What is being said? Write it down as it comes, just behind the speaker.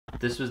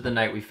This was the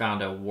night we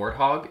found a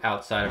warthog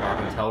outside of our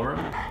hotel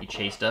room. He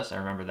chased us, I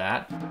remember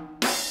that.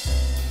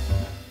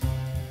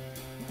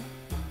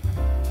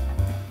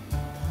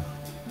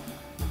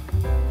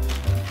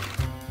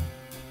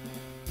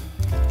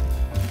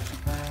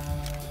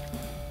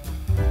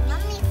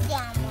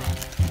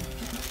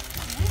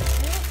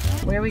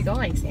 Where are we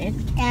going, Sid?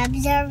 The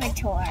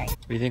observatory.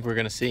 What do you think we're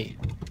gonna see?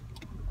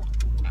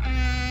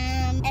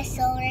 A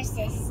solar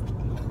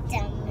system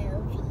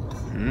movie.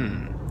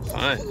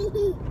 Fun.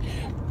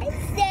 I'm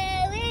so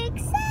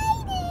excited!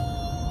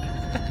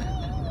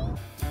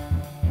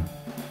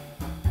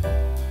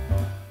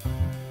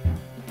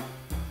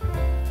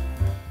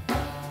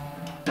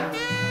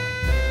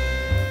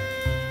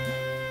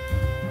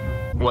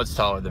 What's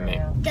taller than me?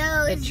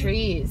 The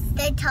trees.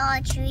 The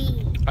tall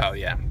trees. Oh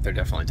yeah, they're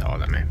definitely taller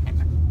than me.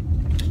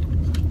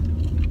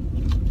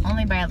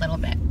 Only by a little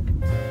bit.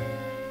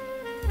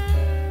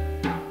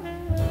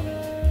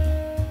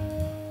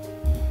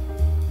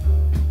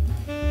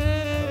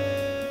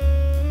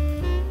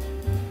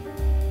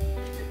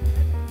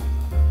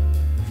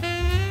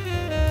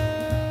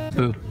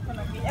 Ooh.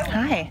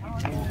 Hi.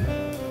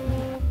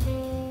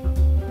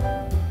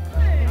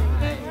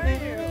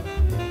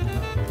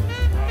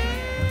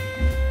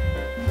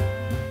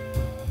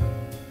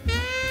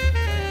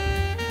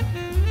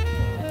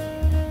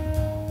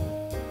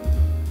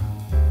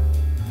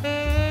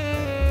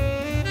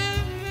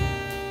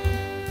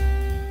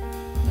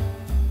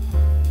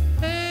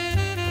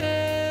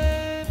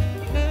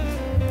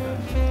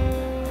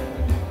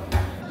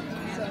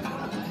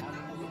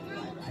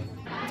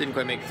 Didn't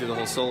quite make it through the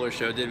whole solar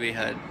show, did we,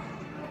 Hud?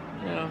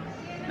 No,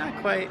 not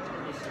quite.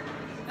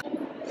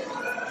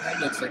 That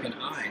looks like an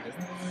eye.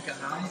 Doesn't it look like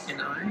an eye? An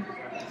eye?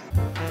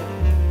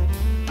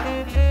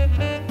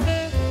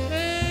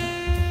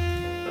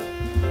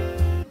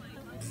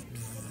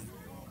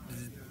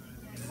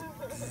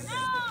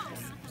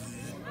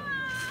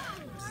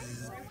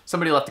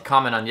 Somebody left a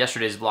comment on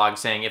yesterday's vlog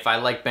saying if I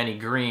like Benny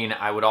Green,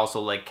 I would also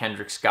like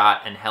Kendrick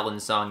Scott and Helen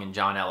Sung and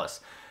John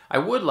Ellis. I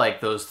would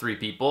like those three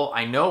people.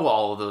 I know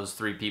all of those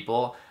three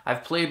people.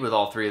 I've played with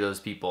all three of those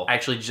people. I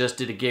actually just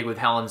did a gig with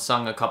Helen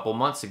Sung a couple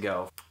months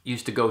ago.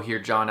 Used to go hear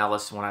John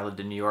Ellis when I lived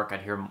in New York. I'd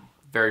hear him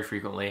very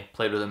frequently.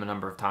 Played with him a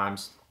number of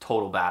times.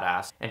 Total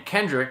badass. And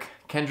Kendrick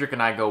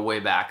and I go way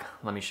back.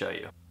 Let me show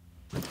you.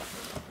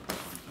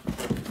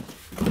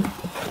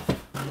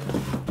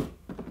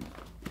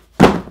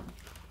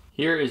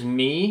 Here is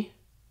me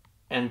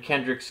and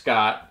Kendrick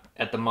Scott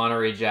at the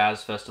Monterey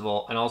Jazz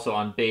Festival, and also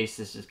on bass,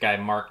 this is guy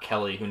Mark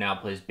Kelly, who now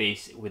plays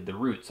bass with the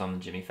Roots on the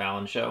Jimmy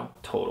Fallon Show.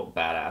 Total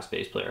badass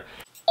bass player.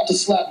 Got the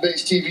slap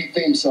bass TV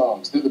theme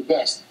songs. They're the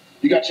best.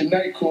 You got your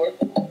night court.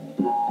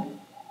 Well,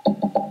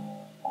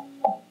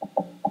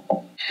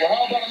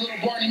 how about a little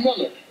Barney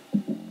Miller?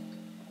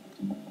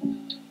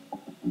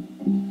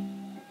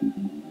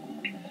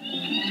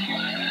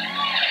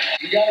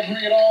 You gotta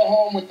bring it all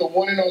home with the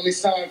one and only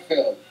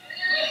Seinfeld.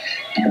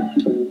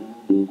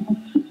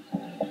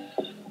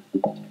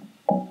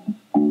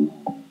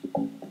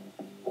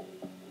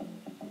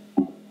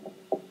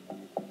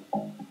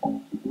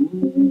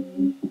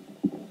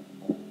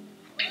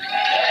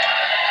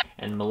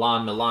 And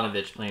Milan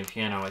Milanovic playing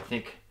piano. I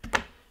think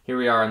here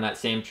we are on that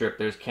same trip.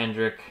 There's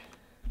Kendrick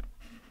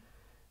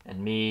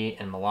and me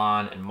and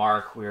Milan and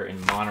Mark. We were in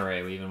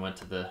Monterey. We even went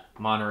to the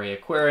Monterey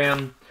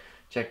Aquarium,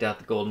 checked out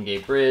the Golden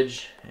Gate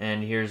Bridge,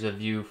 and here's a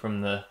view from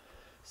the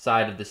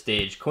side of the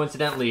stage.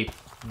 Coincidentally,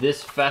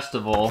 this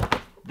festival,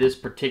 this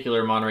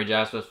particular Monterey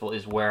Jazz Festival,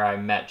 is where I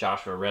met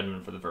Joshua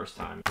Redman for the first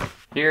time.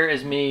 Here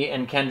is me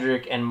and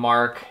Kendrick and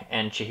Mark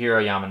and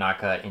Chihiro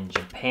Yamanaka in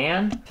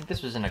Japan. I think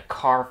this was in a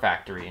car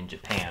factory in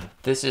Japan.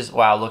 This is,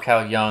 wow, look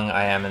how young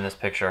I am in this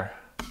picture.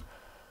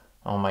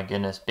 Oh my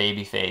goodness,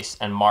 baby face.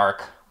 And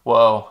Mark,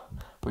 whoa.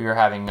 We were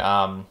having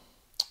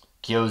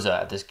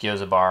gyoza at this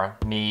gyoza bar.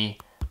 Me,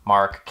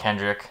 Mark,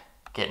 Kendrick,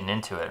 getting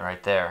into it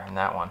right there in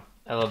that one.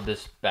 I love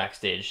this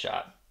backstage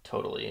shot.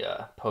 Totally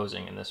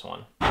posing in this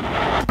one.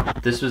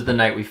 This was the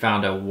night we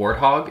found a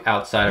warthog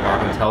outside of our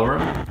hotel room.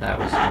 That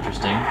was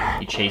interesting.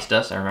 He chased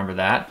us, I remember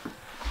that.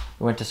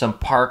 We went to some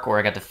park where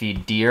I got to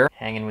feed deer,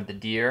 hanging with the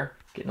deer,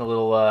 getting a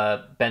little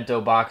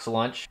bento box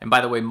lunch. And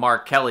by the way,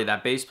 Mark Kelly,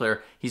 that bass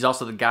player, he's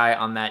also the guy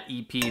on that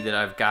EP that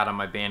I've got on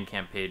my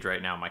Bandcamp page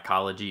right now, my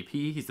college EP.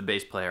 He's the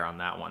bass player on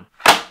that one.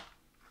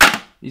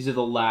 These are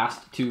the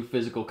last two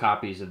physical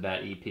copies of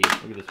that EP.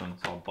 Look at this one,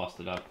 it's all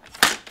busted up.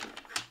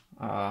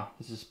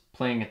 This is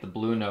playing at the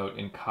Blue Note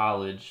in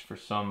college for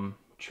some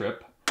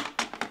trip.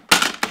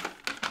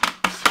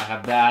 I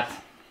have that,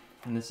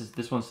 and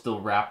this one's still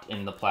wrapped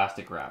in the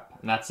plastic wrap,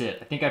 and that's it.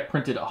 I think I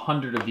printed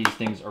 100 of these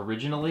things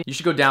originally. You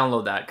should go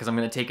download that, because I'm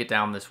going to take it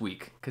down this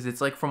week, because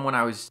it's like from when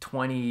I was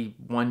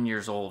 21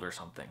 years old or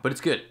something. But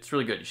it's good. It's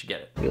really good. You should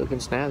get it. You're looking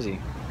snazzy.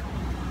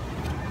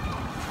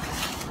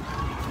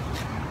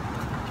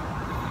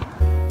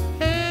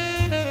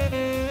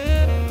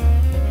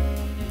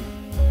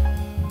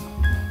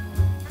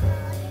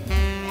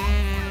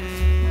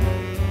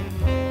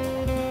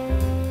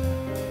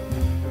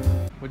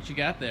 What you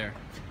got there?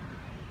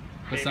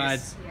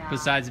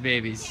 Besides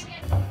babies.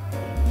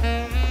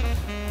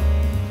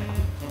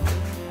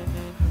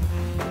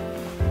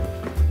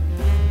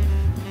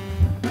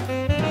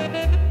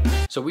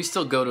 So we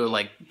still go to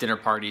like dinner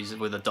parties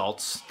with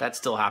adults. That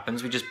still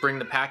happens. We just bring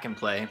the pack and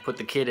play, put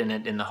the kid in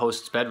it in the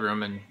host's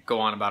bedroom, and go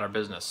on about our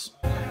business.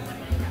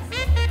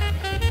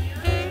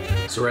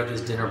 So we're at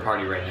this dinner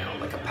party right now,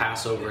 like a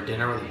Passover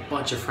dinner with a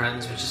bunch of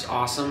friends, which is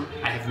awesome.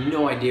 I have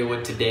no idea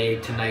what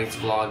tonight's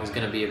vlog is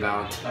going to be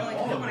about.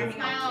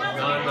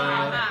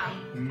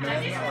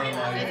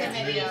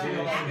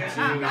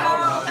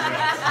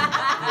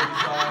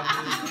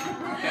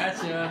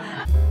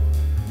 Gotcha.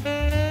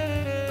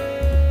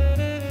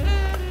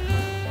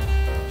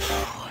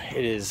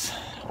 It is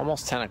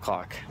almost 10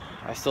 o'clock.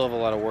 I still have a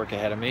lot of work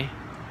ahead of me.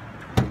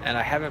 And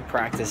I haven't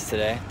practiced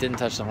today. Didn't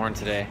touch the horn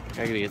today. I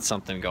gotta get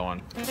something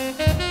going.